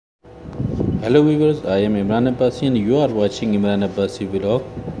Hello viewers, I am Imran Abbasi and you are watching Imran Abbasi vlog.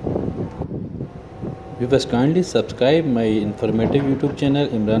 Viewers, kindly subscribe my informative YouTube channel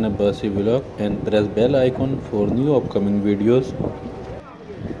Imran Abbasi vlog and press bell icon for new upcoming videos.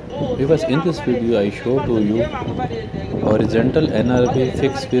 Viewers, in this video I show to you horizontal NRV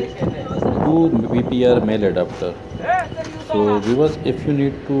fixed with 2 PPR male adapter. So viewers, if you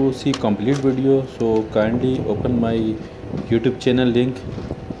need to see complete video, so kindly open my YouTube channel link.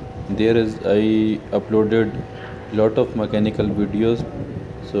 There is I uploaded lot of mechanical videos,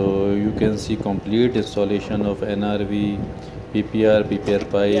 so you can see complete installation of NRV, PPR, PPR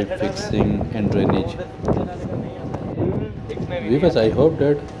pipe, fixing and drainage. Viewers, I hope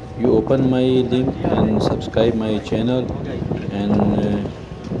that you open my link and subscribe my channel, and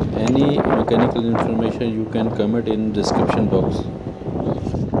any mechanical information you can comment in description box.